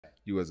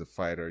you as a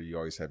fighter, you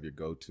always have your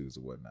go-tos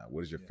and whatnot.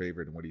 What is your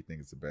favorite, and what do you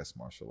think is the best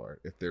martial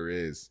art, if there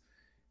is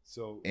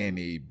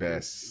any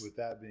best? With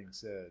that being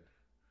said,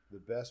 the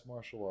best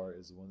martial art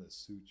is the one that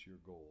suits your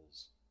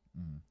goals.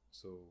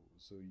 So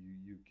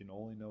you can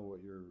only know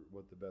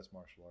what the best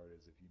martial art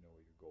is if you know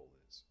what your goal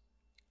is.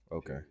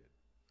 Okay. Period.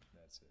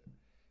 That's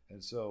it.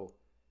 And so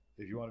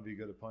if you want to be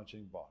good at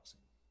punching, boxing.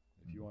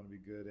 If you want to be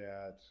good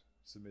at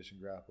submission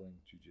grappling,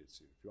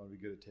 jiu-jitsu. If you want to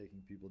be good at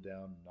taking people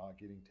down, not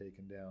getting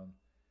taken down,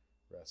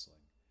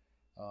 wrestling.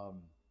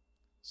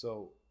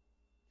 So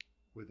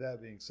with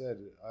that being said,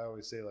 I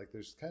always say, like,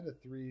 there's kind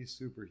of 3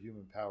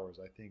 superhuman powers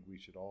I think we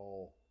should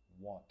all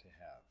want to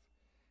have.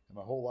 And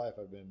my whole life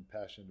I've been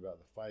passionate about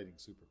the fighting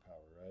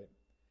superpower, right?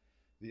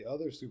 The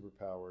other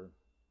superpower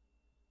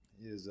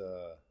is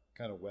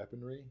kind of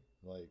weaponry,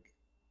 like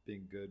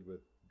being good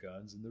with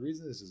guns. And the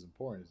reason this is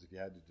important is if you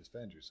had to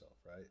defend yourself,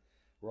 right?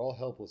 We're all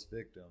helpless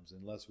victims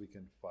unless we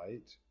can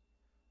fight.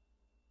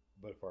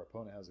 But if our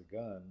opponent has a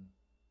gun,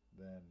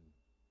 then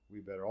we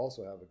better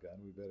also have a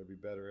gun. We better be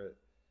better at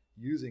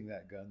using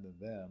that gun than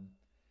them.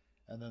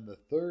 And then the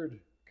third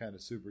kind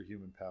of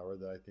superhuman power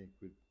that I think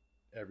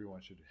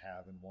everyone should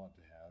have and want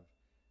to have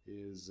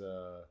is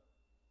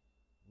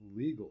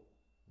legal,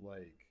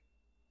 like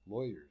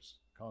lawyers,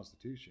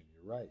 constitution,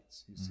 your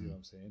rights. You see what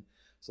I'm saying?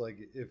 So like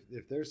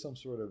if there's some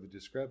sort of a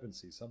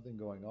discrepancy, something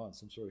going on,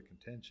 some sort of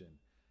contention,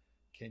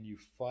 can you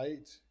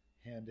fight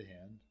hand to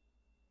hand?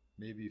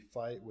 Maybe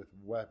fight with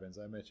weapons.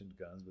 I mentioned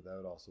guns, but that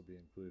would also be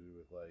included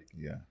with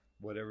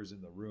whatever's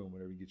in the room,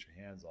 whatever you get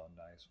your hands on,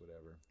 knives,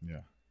 whatever.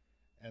 Yeah.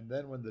 And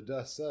then when the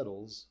dust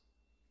settles,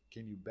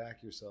 can you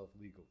back yourself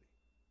legally?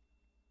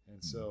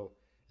 And so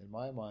in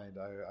my mind,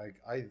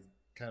 I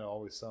kind of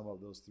always sum up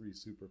those 3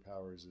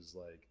 superpowers as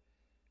like,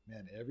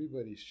 man,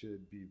 everybody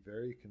should be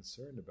very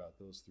concerned about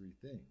those 3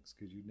 things,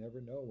 because you never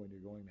know when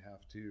you're going to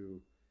have to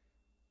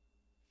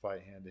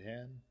fight hand to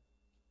hand,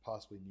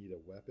 possibly need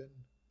a weapon.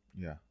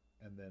 Yeah.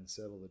 And then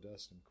settle the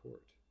dust in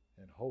court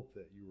and hope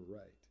that you were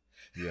right.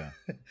 Yeah.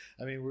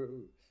 I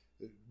mean,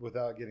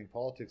 without getting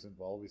politics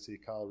involved, we see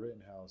Kyle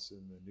Rittenhouse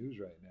in the news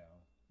right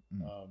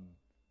now.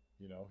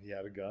 You know, he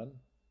had a gun.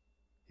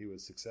 He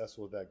was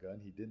successful with that gun.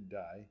 He didn't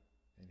die,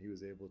 and he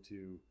was able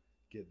to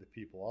get the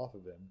people off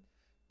of him.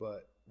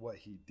 But what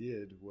he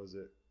did, was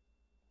it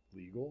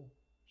legal?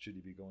 Should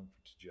he be going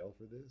to jail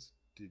for this?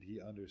 Did he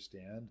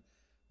understand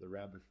the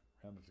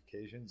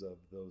ramifications of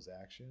those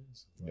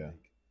actions? Yeah.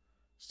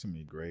 There's too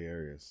many gray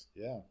areas.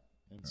 Yeah.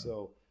 And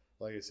so,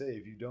 like I say,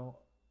 if you don't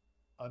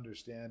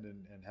understand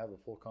and have a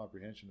full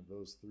comprehension of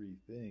those 3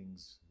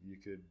 things, you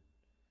could,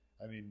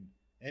 I mean,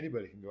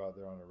 anybody can go out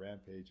there on a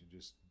rampage and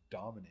just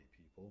dominate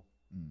people.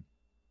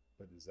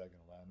 But is that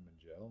going to land them in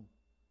jail?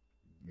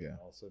 Yeah. And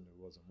all of a sudden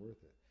it wasn't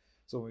worth it.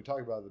 So when we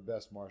talk about the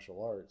best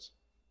martial arts,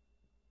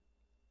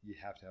 you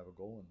have to have a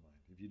goal in mind.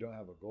 If you don't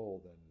have a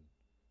goal, then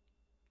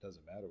it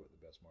doesn't matter what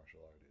the best martial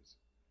art is.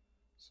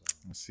 So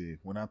let's see.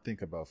 When I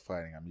think about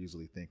fighting, I'm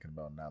usually thinking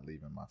about not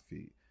leaving my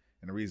feet.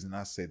 And the reason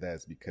I say that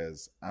is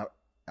because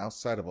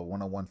outside of a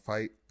one-on-one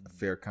fight, a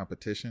fair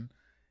competition,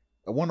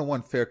 a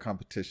one-on-one fair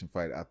competition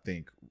fight, I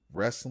think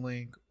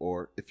wrestling,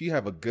 or if you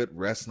have a good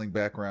wrestling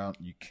background,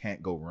 you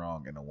can't go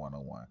wrong in a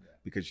one-on-one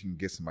because you can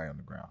get somebody on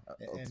the ground.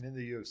 And in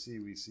the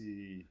UFC, we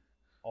see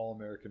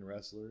all-American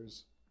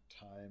wrestlers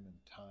time and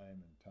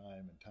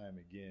time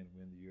again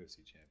win the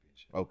UFC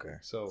championship. Okay.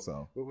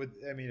 So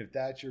I mean, if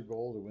that's your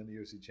goal, to win the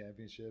UFC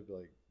championship,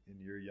 like, and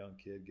you're a young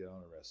kid, get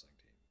on a wrestling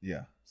team.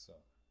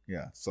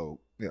 Yeah. So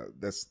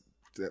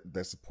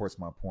that supports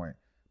my point.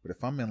 But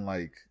if I'm in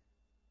like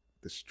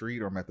the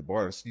street or I'm at the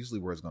bar, that's usually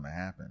where it's going to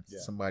happen. Yeah.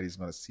 Somebody's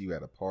going to see you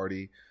at a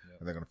party,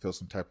 and they're going to feel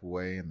some type of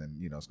way, and then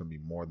it's going to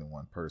be more than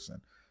one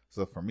person.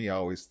 So for me, I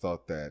always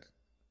thought that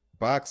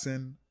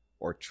boxing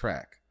or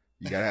track,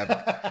 you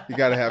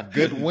gotta have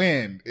good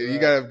wind, you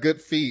gotta have good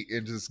feet,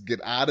 and just get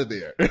out of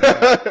there.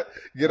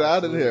 Get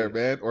out of there,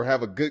 man. Or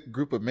have a good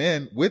group of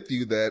men with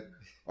you that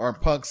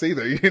aren't punks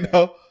either,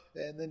 know.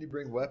 And then you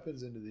bring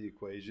weapons into the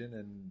equation,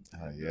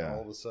 and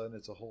all of a sudden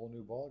it's a whole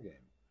new ball game.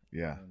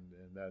 Yeah.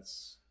 And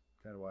that's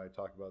kind of why I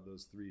talk about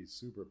those 3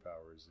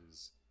 superpowers: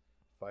 is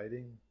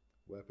fighting,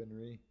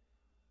 weaponry,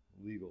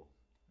 legal.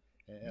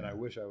 And I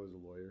wish I was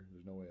a lawyer.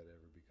 There's no way I'd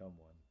ever become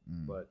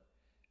one. But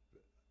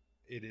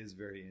it is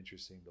very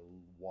interesting to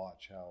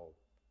watch how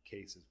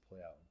cases play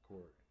out in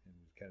court and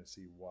kind of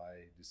see why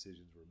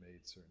decisions were made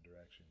certain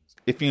directions.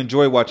 If you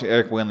enjoy watching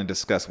Eric Whalen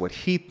discuss what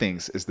he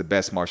thinks is the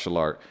best martial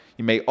art,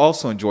 you may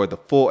also enjoy the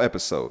full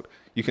episode.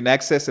 You can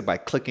access it by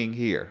clicking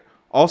here.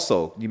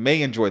 Also, you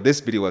may enjoy this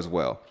video as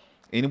well.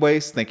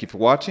 Anyways, thank you for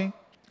watching,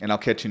 and I'll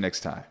catch you next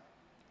time.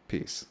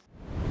 Peace.